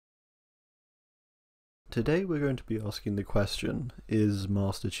Today we're going to be asking the question, is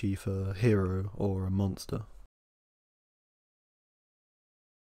Master Chief a hero or a monster?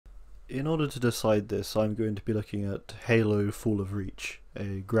 In order to decide this, I'm going to be looking at Halo Fall of Reach,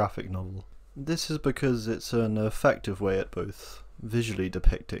 a graphic novel. This is because it's an effective way at both visually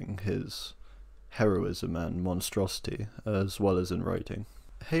depicting his heroism and monstrosity, as well as in writing.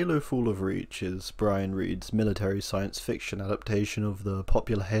 Halo Fall of Reach is Brian Reed's military science fiction adaptation of the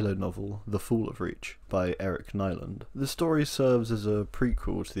popular Halo novel The Fall of Reach by Eric Nyland. The story serves as a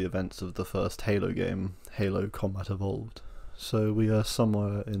prequel to the events of the first Halo game, Halo Combat Evolved, so we are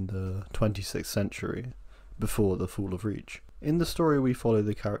somewhere in the 26th century, before The Fall of Reach. In the story we follow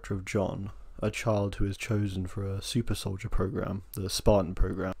the character of John, a child who is chosen for a super soldier program, the Spartan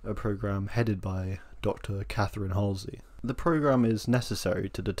program, a program headed by Dr. Catherine Halsey. The program is necessary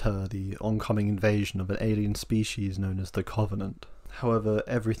to deter the oncoming invasion of an alien species known as the Covenant. However,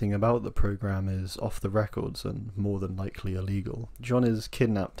 everything about the program is off the records and more than likely illegal. John is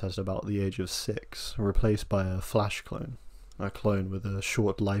kidnapped at about the age of 6, replaced by a Flash clone, a clone with a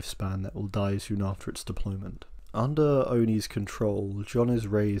short lifespan that will die soon after its deployment. Under Oni's control, John is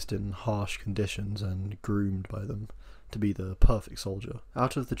raised in harsh conditions and groomed by them to be the perfect soldier.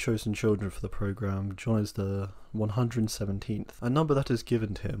 Out of the chosen children for the program, John is the 117th, a number that is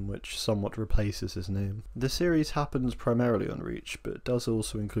given to him which somewhat replaces his name. The series happens primarily on Reach, but does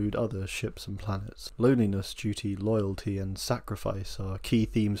also include other ships and planets. Loneliness, duty, loyalty, and sacrifice are key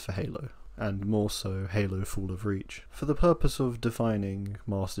themes for Halo, and more so Halo Fall of Reach. For the purpose of defining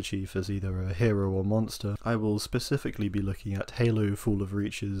Master Chief as either a hero or monster, I will specifically be looking at Halo Fall of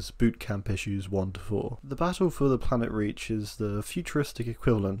Reach's boot camp issues 1 to 4. The battle for the planet Reach is the futuristic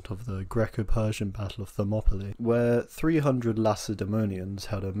equivalent of the Greco-Persian Battle of Thermopylae, where 300 Lacedaemonians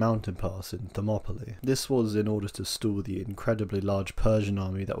held a mountain pass in Thermopylae. This was in order to stall the incredibly large Persian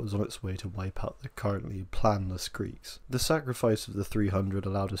army that was on its way to wipe out the currently planless Greeks. The sacrifice of the 300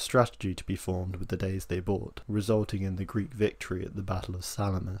 allowed a strategy to be formed with the days they bought, resulting in the Greek victory at the Battle of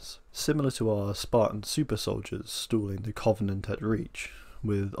Salamis. Similar to our Spartan super soldiers stalling the Covenant at Reach,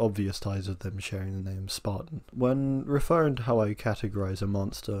 with obvious ties of them sharing the name Spartan. When referring to how I categorize a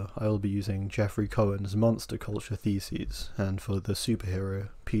monster, I will be using Jeffrey Cohen's monster culture theses, and for the superhero,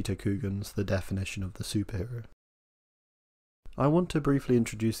 Peter Coogan's The Definition of the Superhero. I want to briefly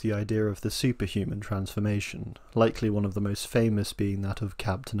introduce the idea of the superhuman transformation, likely one of the most famous being that of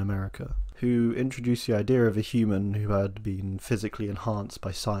Captain America, who introduced the idea of a human who had been physically enhanced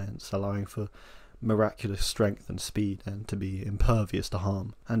by science, allowing for miraculous strength and speed, and to be impervious to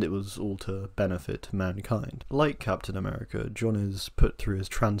harm, and it was all to benefit mankind. Like Captain America, John is put through his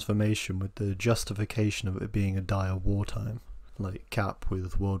transformation with the justification of it being a dire wartime, like Cap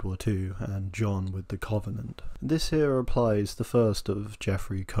with World War II and John with the Covenant. This here applies the first of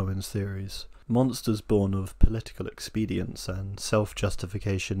Jeffrey Cohen's theories. Monsters born of political expedience and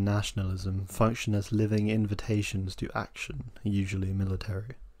self-justification nationalism function as living invitations to action, usually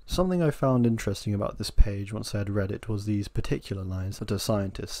military. Something I found interesting about this page once I had read it was these particular lines that a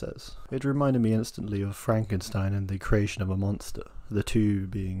scientist says. It reminded me instantly of Frankenstein and the creation of a monster, the two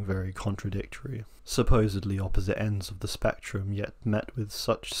being very contradictory, supposedly opposite ends of the spectrum, yet met with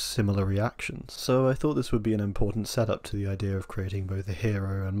such similar reactions. So I thought this would be an important setup to the idea of creating both a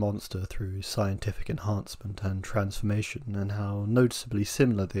hero and monster through scientific enhancement and transformation, and how noticeably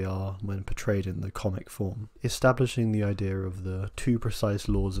similar they are when portrayed in the comic form, establishing the idea of the two precise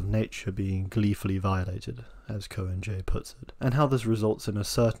laws of nature being gleefully violated, as Cohen J puts it, and how this results in a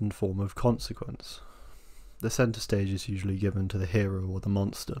certain form of consequence. The centre stage is usually given to the hero or the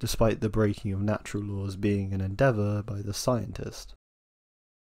monster, despite the breaking of natural laws being an endeavour by the scientist.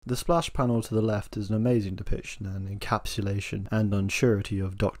 The splash panel to the left is an amazing depiction and encapsulation and unsurety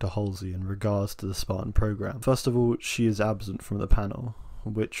of Dr. Halsey in regards to the Spartan program. First of all, she is absent from the panel,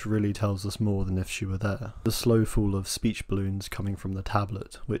 which really tells us more than if she were there. The slow fall of speech balloons coming from the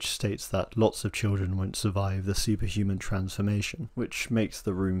tablet, which states that lots of children won't survive the superhuman transformation, which makes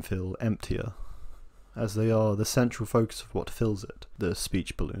the room feel emptier, as they are the central focus of what fills it, the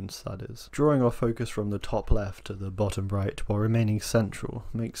speech balloons that is. Drawing our focus from the top left to the bottom right while remaining central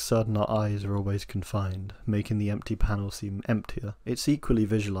makes certain our eyes are always confined, making the empty panel seem emptier. It's equally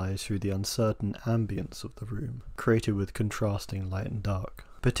visualized through the uncertain ambience of the room, created with contrasting light and dark.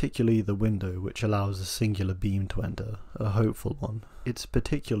 Particularly the window, which allows a singular beam to enter, a hopeful one. It's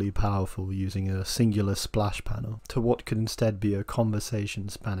particularly powerful using a singular splash panel to what could instead be a conversation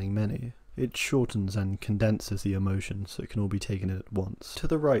spanning many. It shortens and condenses the emotion so it can all be taken in at once. To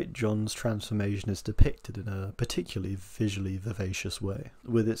the right, John's transformation is depicted in a particularly visually vivacious way,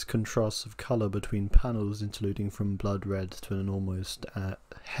 with its contrasts of colour between panels interluding from blood red to an almost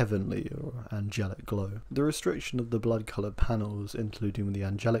heavenly or angelic glow. The restriction of the blood-coloured panels, interluding with the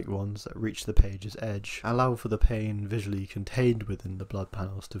angelic ones that reach the page's edge, allow for the pain visually contained within the blood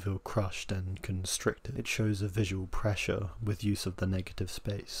panels to feel crushed and constricted. It shows a visual pressure with use of the negative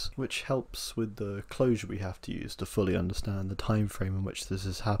space, which helps with the closure we have to use to fully understand the time frame in which this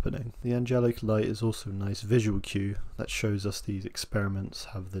is happening. The angelic light is also a nice visual cue that shows us these experiments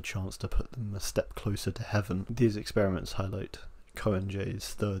have the chance to put them a step closer to heaven. These experiments highlight Cohen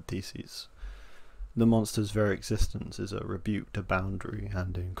J's third thesis. The monster's very existence is a rebuke to boundary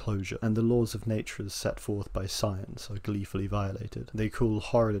and enclosure, and the laws of nature as set forth by science are gleefully violated. They call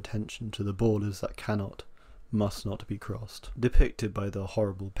horrid attention to the borders that must not be crossed, depicted by the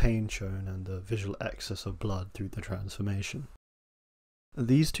horrible pain shown and the visual excess of blood through the transformation.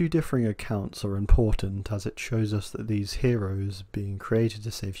 These two differing accounts are important as it shows us that these heroes, being created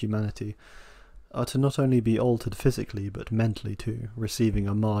to save humanity, are to not only be altered physically but mentally too, receiving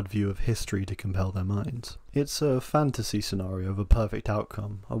a marred view of history to compel their minds. It's a fantasy scenario of a perfect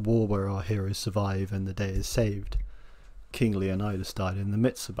outcome, a war where our heroes survive and the day is saved. King Leonidas died in the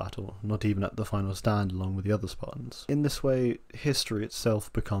midst of battle, not even at the final stand along with the other Spartans. In this way, history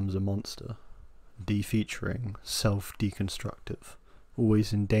itself becomes a monster, defeaturing, self-deconstructive,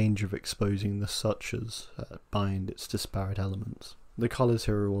 always in danger of exposing the suchas that bind its disparate elements. The colours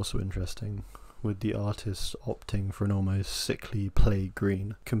here are also interesting, with the artist opting for an almost sickly plague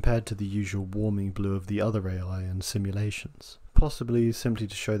green, compared to the usual warming blue of the other AI and simulations. Possibly simply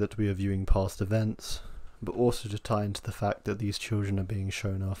to show that we are viewing past events, but also to tie into the fact that these children are being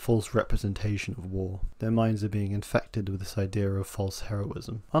shown a false representation of war. Their minds are being infected with this idea of false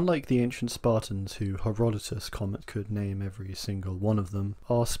heroism. Unlike the ancient Spartans, who Herodotus could name every single one of them,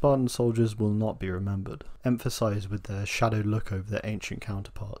 our Spartan soldiers will not be remembered, emphasized with their shadowed look over their ancient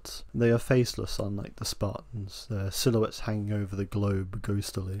counterparts. They are faceless, unlike the Spartans, their silhouettes hanging over the globe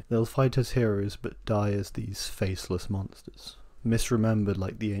ghostily. They'll fight as heroes but die as these faceless monsters, misremembered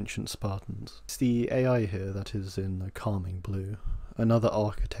like the ancient Spartans. It's the AI here that is in the calming blue, another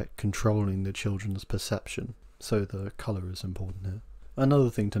architect controlling the children's perception, so the colour is important here. Another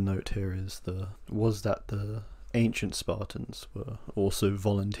thing to note here was that the ancient Spartans were also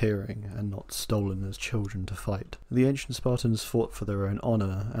volunteering and not stolen as children to fight. The ancient Spartans fought for their own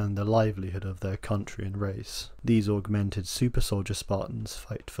honour and the livelihood of their country and race. These augmented super soldier Spartans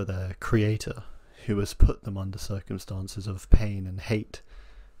fight for their creator, who has put them under circumstances of pain and hate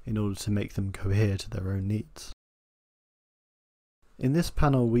in order to make them cohere to their own needs. In this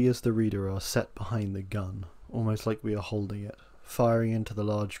panel, we as the reader are set behind the gun, almost like we are holding it, firing into the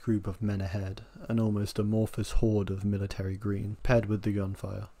large group of men ahead, an almost amorphous horde of military green, paired with the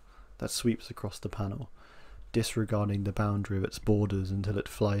gunfire, that sweeps across the panel, disregarding the boundary of its borders until it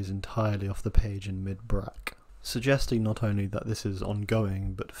flies entirely off the page in mid-brack, suggesting not only that this is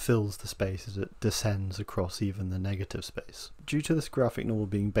ongoing, but fills the space as it descends across even the negative space. Due to this graphic novel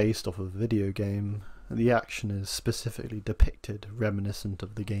being based off of a video game, the action is specifically depicted reminiscent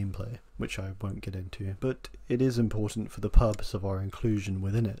of the gameplay, which I won't get into, but it is important for the purpose of our inclusion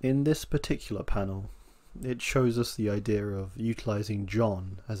within it. In this particular panel, it shows us the idea of utilising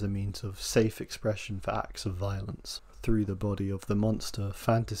John as a means of safe expression for acts of violence. Through the body of the monster,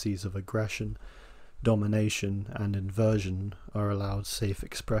 fantasies of aggression, domination and inversion are allowed safe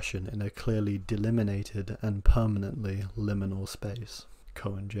expression in a clearly delimited and permanently liminal space,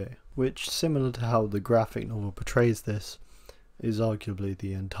 Cohen J. Which, similar to how the graphic novel portrays this, is arguably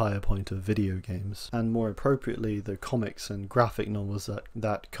the entire point of video games, and more appropriately the comics and graphic novels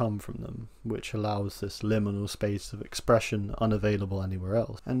that come from them, which allows this liminal space of expression unavailable anywhere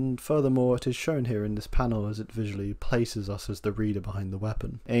else. And furthermore, it is shown here in this panel as it visually places us as the reader behind the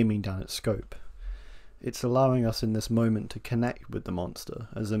weapon, aiming down its scope. It's allowing us in this moment to connect with the monster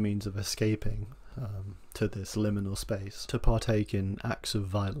as a means of escaping to this liminal space, to partake in acts of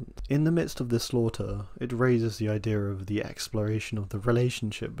violence. In the midst of this slaughter, it raises the idea of the exploration of the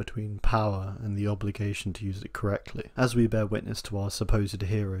relationship between power and the obligation to use it correctly. As we bear witness to our supposed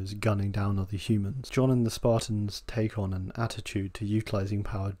heroes gunning down other humans, John and the Spartans take on an attitude to utilizing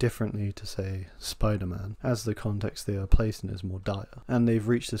power differently to, say, Spider-Man, as the context they are placed in is more dire, and they've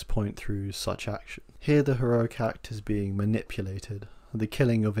reached this point through such action. Here the heroic act is being manipulated, the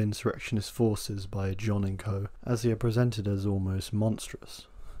killing of insurrectionist forces by John and co, as they are presented as almost monstrous,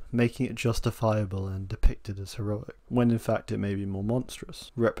 making it justifiable and depicted as heroic, when in fact it may be more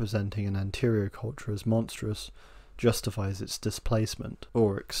monstrous, representing an anterior culture as monstrous justifies its displacement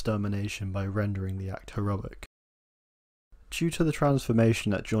or extermination by rendering the act heroic. Due to the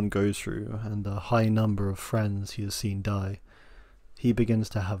transformation that John goes through and the high number of friends he has seen die, he begins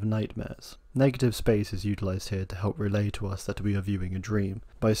to have nightmares. Negative space is utilised here to help relay to us that we are viewing a dream,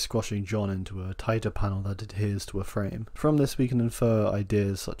 by squashing John into a tighter panel that adheres to a frame. From this we can infer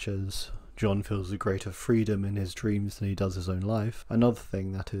ideas such as John feels a greater freedom in his dreams than he does his own life, another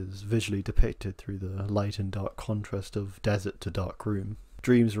thing that is visually depicted through the light and dark contrast of desert to dark room.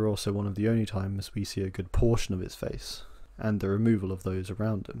 Dreams are also one of the only times we see a good portion of his face, and the removal of those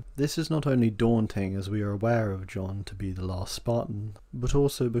around him. This is not only daunting as we are aware of John to be the last Spartan, but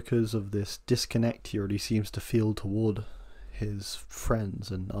also because of this disconnect he already seems to feel toward his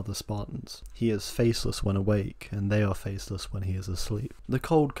friends and other Spartans. He is faceless when awake, and they are faceless when he is asleep. The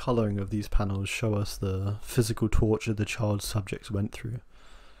cold colouring of these panels show us the physical torture the child subjects went through,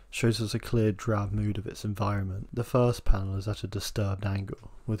 shows us a clear drab mood of its environment. The first panel is at a disturbed angle,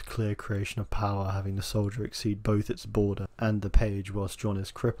 with clear creation of power having the soldier exceed both its border and the page whilst John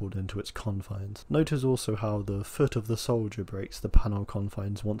is crippled into its confines. Notice also how the foot of the soldier breaks the panel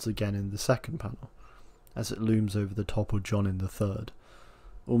confines once again in the second panel, as it looms over the top of John in the third,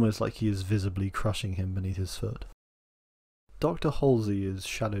 almost like he is visibly crushing him beneath his foot. Dr. Halsey is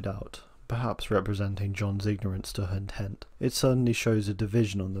shadowed out, perhaps representing John's ignorance to her intent. It certainly shows a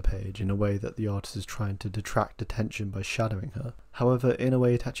division on the page in a way that the artist is trying to detract attention by shadowing her. However, in a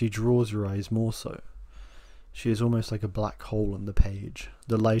way it actually draws your eyes more so. She is almost like a black hole on the page.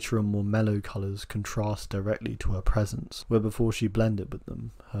 The lighter and more mellow colours contrast directly to her presence, where before she blended with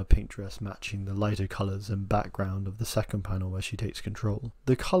them, her pink dress matching the lighter colours and background of the second panel where she takes control.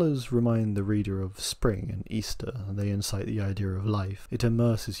 The colours remind the reader of spring and Easter, and they incite the idea of life. It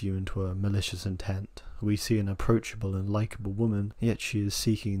immerses you into a malicious intent. We see an approachable and likeable woman, yet she is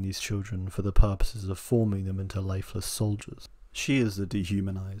seeking these children for the purposes of forming them into lifeless soldiers. She is the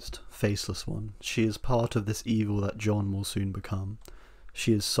dehumanized, faceless one. She is part of this evil that John will soon become.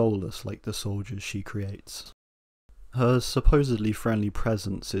 She is soulless like the soldiers she creates. Her supposedly friendly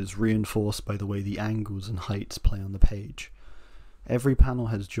presence is reinforced by the way the angles and heights play on the page. Every panel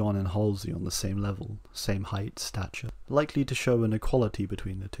has John and Halsey on the same level, same height, stature, likely to show an equality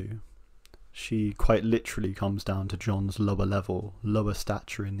between the two. She quite literally comes down to John's lower level, lower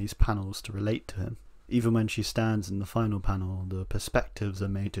stature in these panels to relate to him. Even when she stands in the final panel, the perspectives are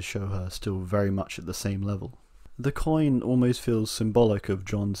made to show her still very much at the same level. The coin almost feels symbolic of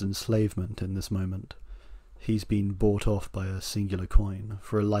John's enslavement in this moment. He's been bought off by a singular coin,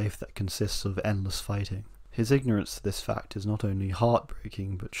 for a life that consists of endless fighting. His ignorance to this fact is not only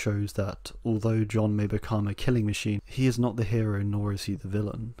heartbreaking, but shows that, although John may become a killing machine, he is not the hero nor is he the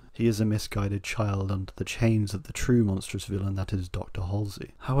villain. He is a misguided child under the chains of the true monstrous villain that is Dr.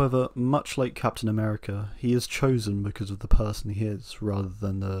 Halsey. However, much like Captain America, he is chosen because of the person he is, rather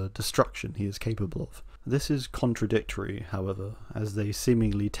than the destruction he is capable of. This is contradictory, however, as they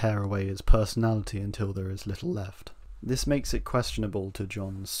seemingly tear away his personality until there is little left. This makes it questionable to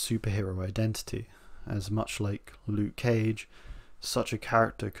John's superhero identity, as much like Luke Cage, such a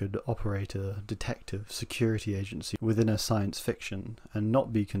character could operate a detective security agency within a science fiction and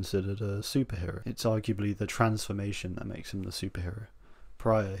not be considered a superhero. It's arguably the transformation that makes him the superhero.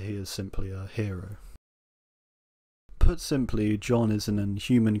 Prior, he is simply a hero. Put simply, John is an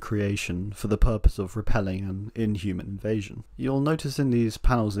inhuman creation for the purpose of repelling an inhuman invasion. You'll notice in these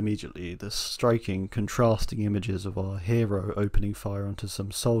panels immediately the striking, contrasting images of our hero opening fire onto some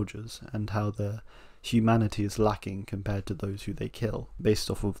soldiers and how their humanity is lacking compared to those who they kill,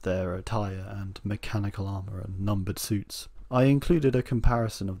 based off of their attire and mechanical armour and numbered suits. I included a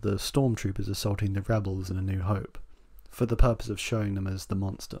comparison of the stormtroopers assaulting the rebels in A New Hope, for the purpose of showing them as the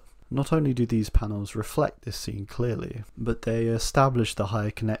monster. Not only do these panels reflect this scene clearly, but they establish the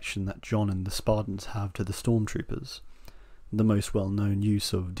higher connection that John and the Spartans have to the stormtroopers, the most well-known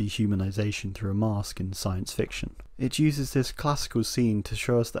use of dehumanization through a mask in science fiction. It uses this classical scene to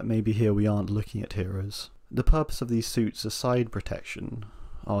show us that maybe here we aren't looking at heroes. The purpose of these suits aside protection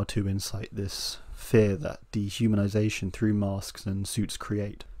are to incite this fear that dehumanization through masks and suits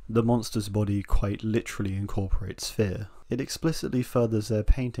create. The monster's body quite literally incorporates fear. It explicitly furthers their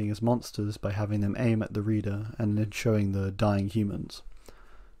painting as monsters by having them aim at the reader and then showing the dying humans,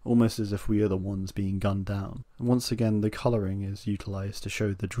 almost as if we are the ones being gunned down. Once again, the colouring is utilised to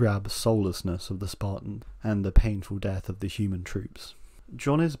show the drab soullessness of the Spartan and the painful death of the human troops.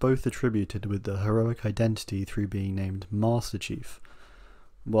 John is both attributed with the heroic identity through being named Master Chief,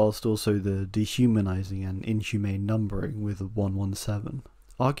 whilst also the dehumanising and inhumane numbering with 117.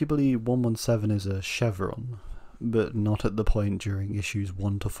 Arguably, 117 is a chevron, but not at the point during issues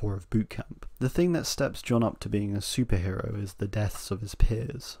 1 to 4 of Boot Camp. The thing that steps John up to being a superhero is the deaths of his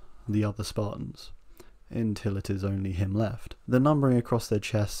peers, the other Spartans, until it is only him left. The numbering across their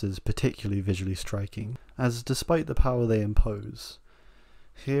chests is particularly visually striking, as despite the power they impose,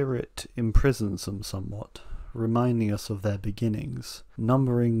 here it imprisons them somewhat, reminding us of their beginnings,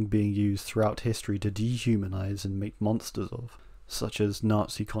 numbering being used throughout history to dehumanize and make monsters of, such as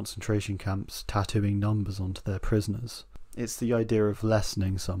Nazi concentration camps tattooing numbers onto their prisoners. It's the idea of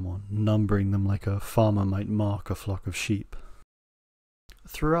lessening someone, numbering them like a farmer might mark a flock of sheep.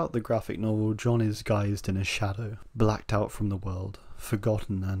 Throughout the graphic novel, John is guised in a shadow, blacked out from the world,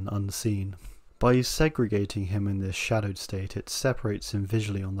 forgotten and unseen. By segregating him in this shadowed state, it separates him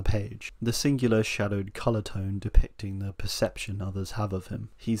visually on the page, the singular shadowed colour tone depicting the perception others have of him.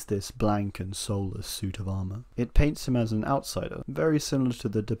 He's this blank and soulless suit of armour. It paints him as an outsider, very similar to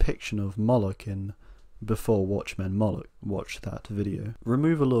the depiction of Moloch in Before Watchmen Moloch. Watch that video.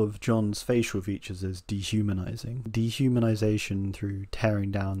 Removal of John's facial features is dehumanizing. Dehumanization through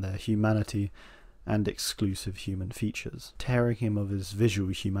tearing down their humanity and exclusive human features. Tearing him of his visual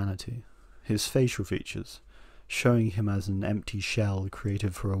humanity. His facial features, showing him as an empty shell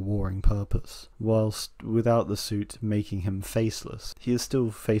created for a warring purpose, whilst without the suit making him faceless. He is still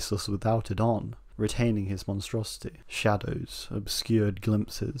faceless without it on, retaining his monstrosity. Shadows, obscured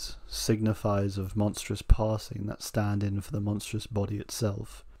glimpses, signifiers of monstrous passing that stand in for the monstrous body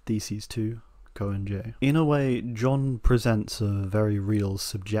itself. Theses 2, Cohen J. In a way, John presents a very real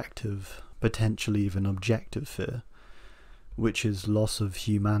subjective, potentially even objective fear, which is loss of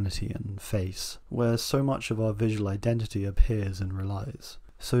humanity and face, where so much of our visual identity appears and relies.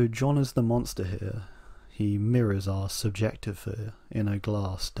 So John is the monster here. He mirrors our subjective fear in a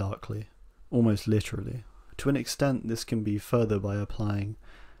glass darkly, almost literally. To an extent, this can be further by applying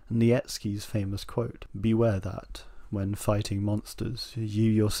Nietzsche's famous quote, "Beware that, when fighting monsters,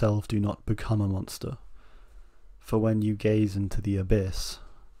 you yourself do not become a monster. For when you gaze into the abyss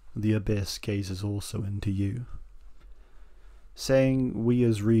gazes also into you." Saying we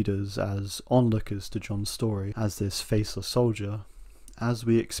as readers, as onlookers to John's story, as this faceless soldier, as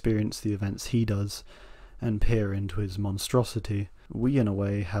we experience the events he does and peer into his monstrosity, we in a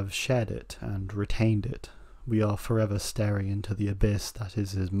way have shared it and retained it. We are forever staring into the abyss that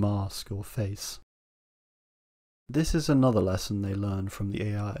is his mask or face. This is another lesson they learn from the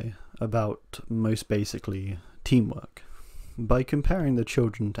AI, about, most basically, teamwork. By comparing the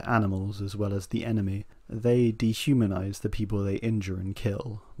children to animals as well as the enemy, they dehumanize the people they injure and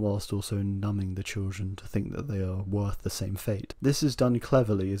kill, whilst also numbing the children to think that they are worth the same fate. This is done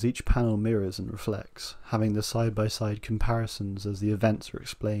cleverly as each panel mirrors and reflects, having the side-by-side comparisons as the events are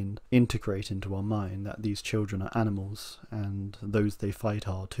explained, integrate into our mind that these children are animals, and those they fight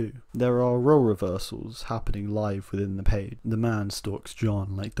are too. There are role reversals happening live within the page. The man stalks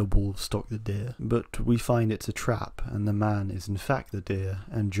John like the wolves stalk the deer, but we find it's a trap, and the man is in fact the deer,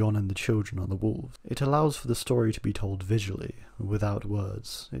 and John and the children are the wolves. It allows for the story to be told visually, without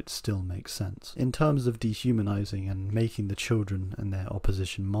words. It still makes sense. In terms of dehumanizing and making the children and their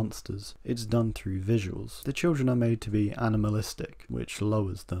opposition monsters, it's done through visuals. The children are made to be animalistic, which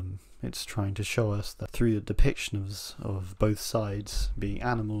lowers them. It's trying to show us that through the depictions of both sides being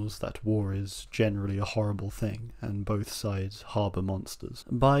animals, that war is generally a horrible thing, and both sides harbour monsters.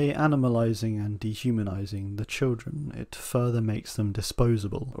 By animalizing and dehumanizing the children, it further makes them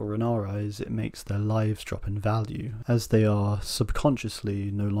disposable, or in our eyes it makes their lives drop in value, as they are subconsciously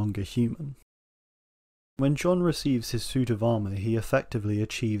no longer human. When John receives his suit of armour, he effectively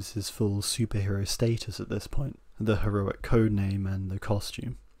achieves his full superhero status at this point, the heroic codename and the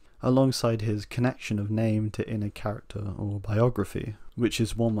costume, alongside his connection of name to inner character or biography, which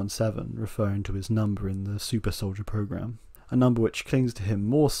is 117, referring to his number in the super soldier program, a number which clings to him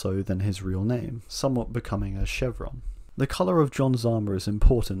more so than his real name, somewhat becoming a chevron. The colour of John's armour is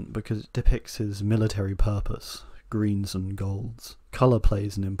important because it depicts his military purpose, greens and golds. Colour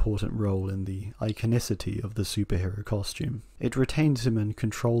plays an important role in the iconicity of the superhero costume. It retains him and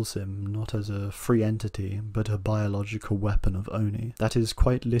controls him, not as a free entity, but a biological weapon of Oni, that is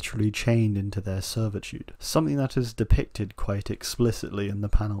quite literally chained into their servitude, something that is depicted quite explicitly in the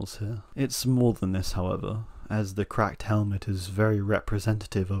panels here. It's more than this, however, as the cracked helmet is very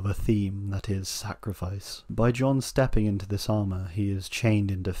representative of a theme that is sacrifice. By John stepping into this armour, he is chained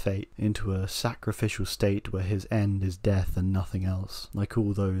into fate, into a sacrificial state where his end is death and nothing else, like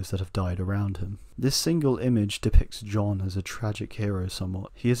all those that have died around him. This single image depicts John as a tragic hero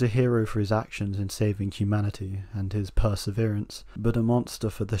somewhat. He is a hero for his actions in saving humanity and his perseverance, but a monster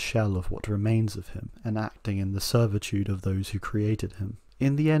for the shell of what remains of him, and acting in the servitude of those who created him.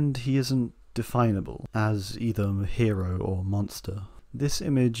 In the end, he isn't definable as either hero or monster. This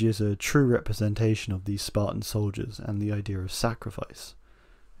image is a true representation of these Spartan soldiers and the idea of sacrifice,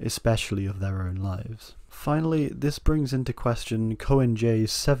 especially of their own lives. Finally, this brings into question Cohen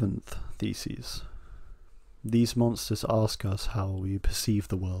J's 7th thesis. These monsters ask us how we perceive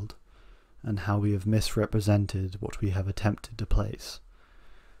the world, and how we have misrepresented what we have attempted to place.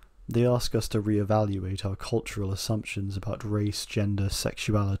 They ask us to reevaluate our cultural assumptions about race, gender,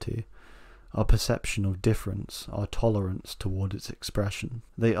 sexuality, our perception of difference, our tolerance toward its expression.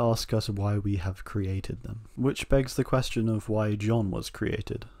 They ask us why we have created them, which begs the question of why John was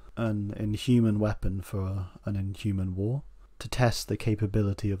created, an inhuman weapon for an inhuman war, to test the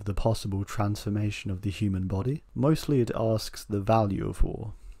capability of the possible transformation of the human body. Mostly it asks the value of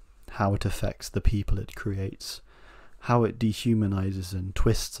war, how it affects the people it creates, how it dehumanizes and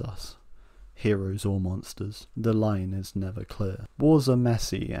twists us, heroes or monsters. The line is never clear. Wars are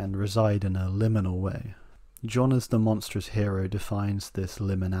messy and reside in a liminal way. John as the monstrous hero defines this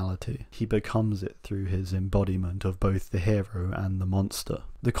liminality. He becomes it through his embodiment of both the hero and the monster.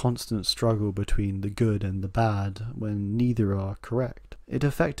 The constant struggle between the good and the bad when neither are correct. It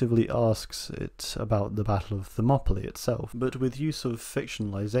effectively asks it about the Battle of Thermopylae itself, but with use of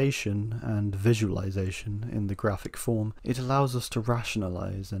fictionalization and visualization in the graphic form, it allows us to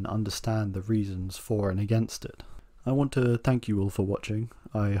rationalize and understand the reasons for and against it. I want to thank you all for watching.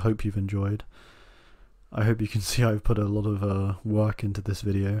 I hope you've enjoyed. I hope you can see I've put a lot of work into this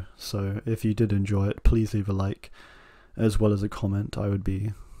video, so if you did enjoy it, please leave a like, as well as a comment. I would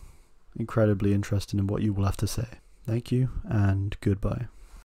be incredibly interested in what you will have to say. Thank you, and goodbye.